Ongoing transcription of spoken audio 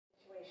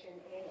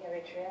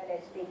Eritrea.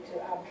 Let's speak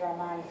to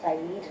Abdulrahman Said,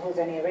 who's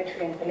an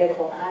Eritrean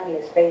political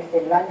analyst based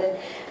in London.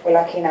 We're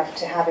lucky enough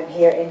to have him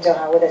here in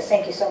Doha with us.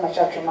 Thank you so much,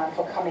 Abdulrahman,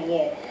 for coming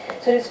in.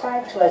 So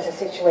describe to us the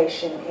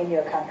situation in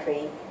your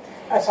country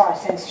as far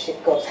as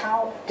censorship goes.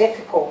 How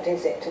difficult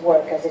is it to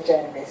work as a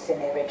journalist in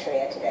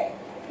Eritrea today?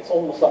 It's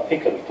almost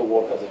unthinkable to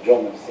work as a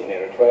journalist in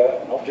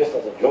Eritrea, not just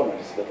as a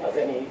journalist, but as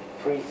any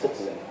free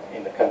citizen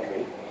in the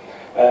country.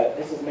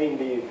 This is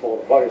mainly for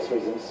various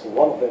reasons.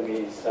 One of them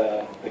is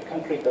the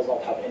country does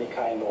not have any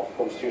kind of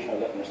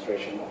constitutional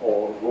administration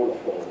or rule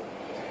of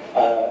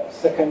law.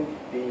 Second,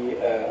 the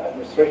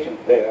administration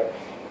there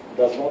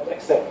does not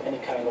accept any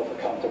kind of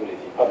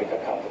accountability, public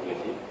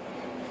accountability.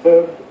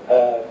 Third,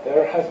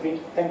 there has been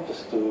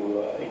attempts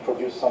to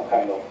introduce some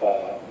kind of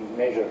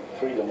measured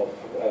freedom of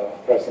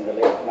press in the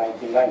late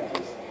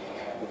 1990s.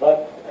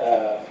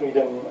 That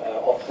freedom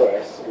of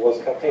press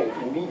was curtailed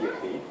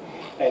immediately,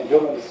 and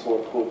journalists were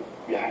put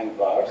behind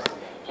bars,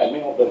 and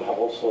many of them have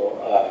also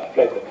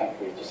fled the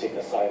country to seek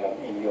asylum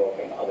in Europe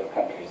and other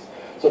countries.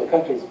 So the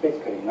country is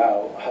basically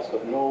now has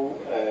got no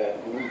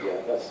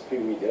media, that's free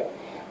media.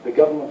 The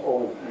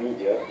government-owned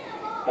media,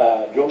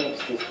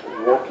 journalists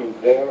working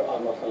there are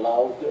not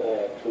allowed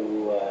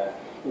to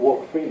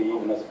work freely,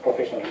 even as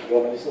professional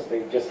journalists.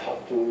 They just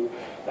have to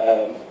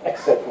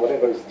accept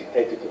whatever is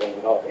dictated to them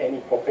without any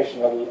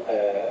professional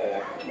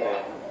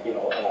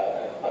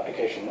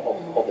application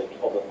of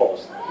the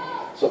post.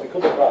 So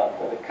because of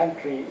that, the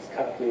country is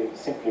currently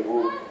simply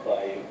ruled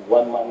by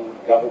one-man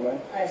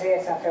government.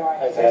 Isaias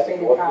Afewerki has been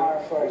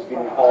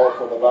in power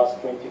for the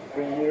last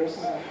 23 years,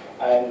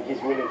 and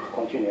he's willing to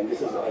continue. And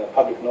this is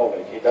public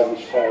knowledge. He doesn't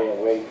shy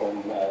away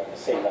from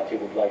saying that he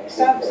would like to.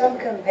 Some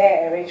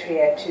compare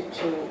Eritrea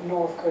to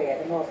North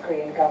Korea, the North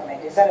Korean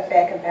government. Is that a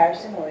fair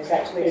comparison, or is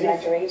that too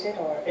exaggerated?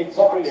 It's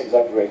not really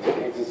exaggerated.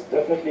 It is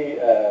definitely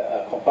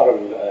a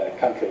comparable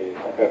country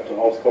compared to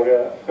North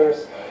Korea.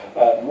 First,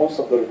 most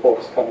of the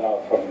reports coming out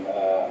from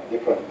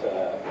different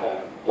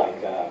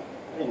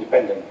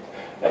independent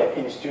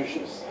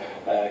institutions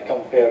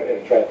compare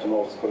Eritrea to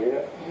North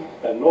Korea.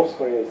 North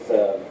Korea is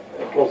a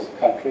closed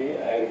country.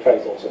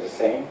 Eritrea is also the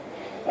same.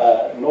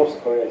 North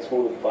Korea is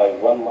ruled by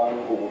one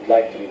man who would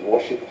like to be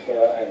worshipped,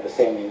 and the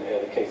same in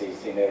the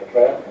cases in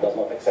Eritrea. Does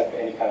not accept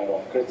any kind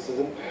of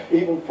criticism,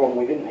 even from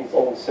within his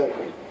own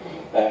circle.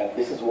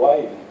 This is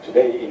why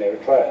today in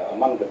Eritrea,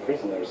 among the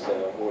prisoners,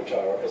 which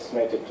are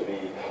estimated to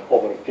be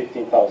over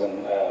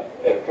 15,000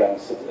 Eritrean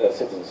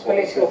citizens,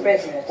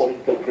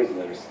 political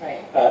prisoners,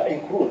 right,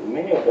 include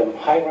many of them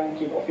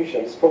high-ranking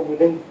officials from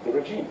within the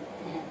regime.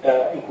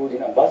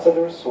 Including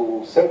ambassadors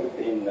who served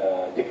in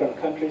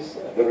different countries.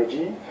 The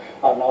regime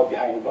are now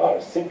behind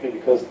bars simply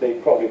because they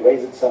probably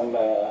raised some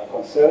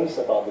concerns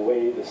about the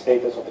way the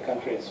status of the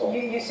country and so on.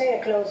 You say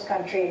a closed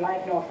country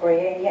like North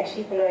Korea, and yet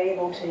people are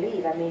able to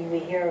leave. I mean, we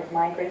hear of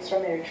migrants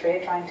from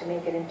Eritrea trying to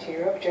make it into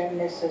Europe,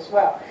 journalists as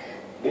well.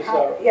 These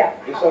are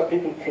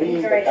people fleeing the country.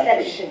 These are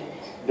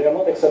exceptions. They are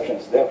not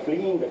exceptions. They are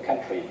fleeing the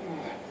country.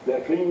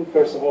 They're fleeing,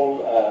 first of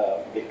all,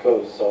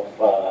 because of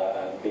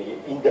the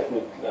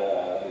indefinite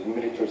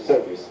military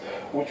service,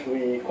 which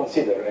we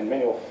consider, and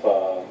many of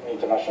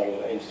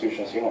international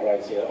institutions, human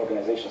rights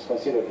organizations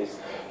consider this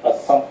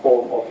as some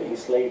form of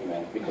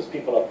enslavement, because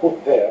people are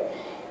put there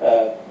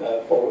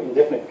for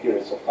indefinite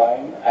periods of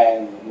time,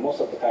 and most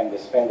of the time they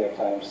spend their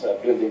times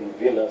building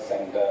villas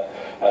and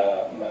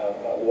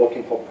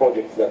working for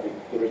projects that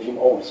the regime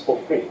owns for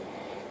free.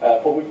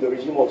 For which the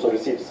regime also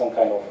receives some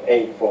kind of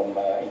aid from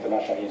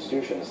international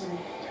institutions.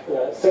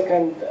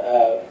 Second,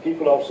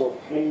 people also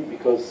flee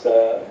because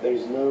there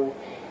is no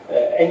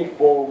any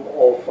form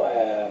of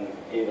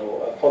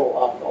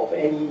follow-up of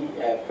any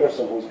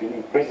person who's been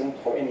imprisoned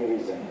for any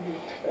reason.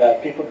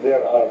 People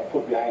there are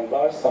put behind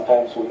bars,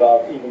 sometimes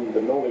without even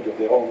the knowledge of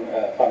their own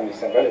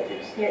families and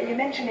relatives. Yeah, you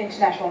mentioned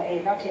international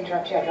aid, not to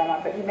interrupt you,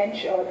 Abdulrahman, but you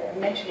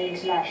mentioned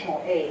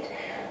international aid.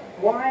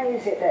 Why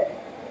is it that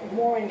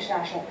more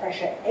international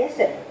pressure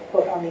isn't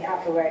put on the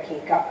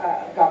Afewerki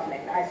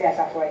government, Isaias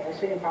Afewerki, who's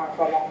been in power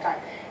for a long time,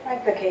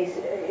 like the case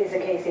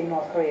in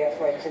North Korea,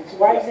 for instance?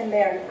 Why isn't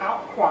there an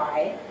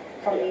outcry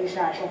from the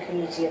international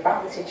community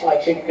about the situation?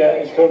 I think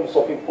in terms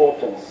of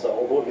importance,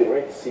 although the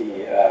Red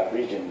Sea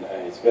region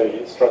is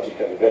very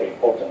strategically very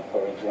important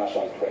for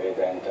international trade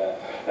and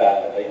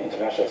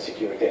international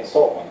security and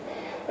so on,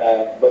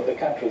 but the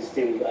country is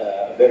still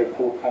a very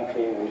poor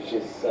country, which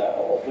is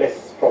of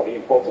less probably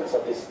importance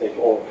at this stage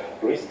or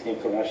risk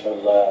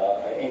international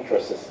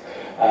interests.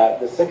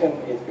 The second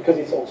is because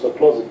it's also a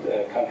closed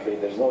country,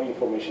 there's no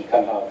information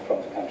coming out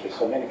from the country,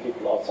 so many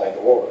people outside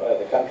or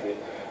the country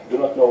do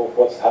not know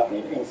what's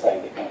happening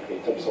inside the country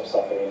in terms of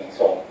suffering and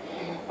so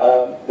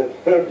on. The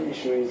third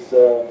issue is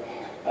the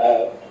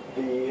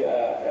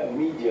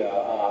media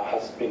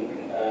has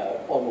been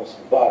almost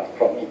barred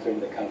from entering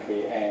the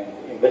country and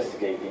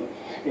investigating.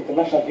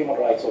 International human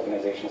rights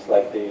organizations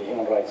like the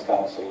Human Rights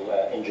Council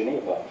in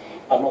Geneva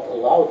are not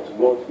allowed to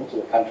go into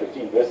the country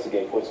to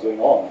investigate what's going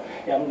on.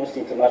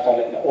 Amnesty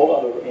International and all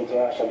other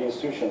international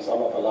institutions are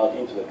not allowed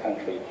into the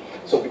country.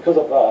 So because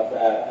of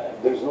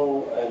that, there's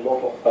no a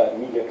lot of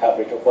media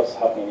coverage of what's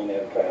happening in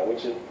Eritrea,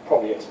 which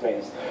probably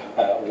explains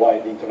why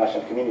the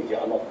international community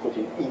are not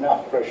putting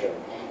enough pressure.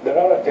 There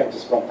are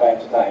attempts from time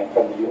to time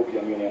from the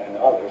European Union and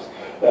others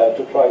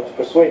to try to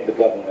persuade the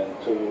government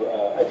to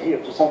adhere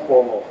to some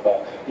form of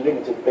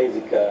limited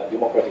basic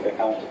democratic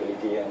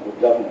accountability and good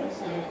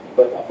governance.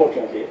 But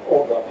unfortunately,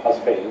 all that has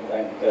failed,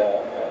 and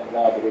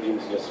now the regime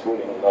is just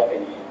ruling without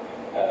any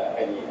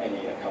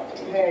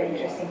accountability. Very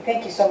interesting.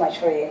 Thank you so much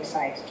for your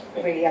insight.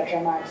 Really,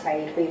 Abdulrahman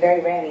Said. We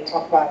very rarely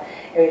talk about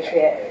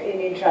Eritrea in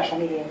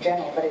international media in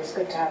general, but it's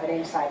good to have an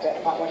insight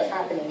about what's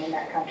happening in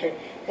that country.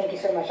 Thank you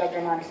so much.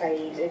 Abdulrahman Said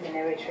is an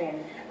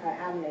Eritrean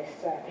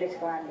analyst,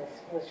 political analyst,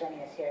 who was joining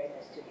us here in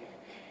the studio.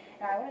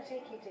 Now, I want to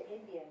take you to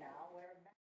India now.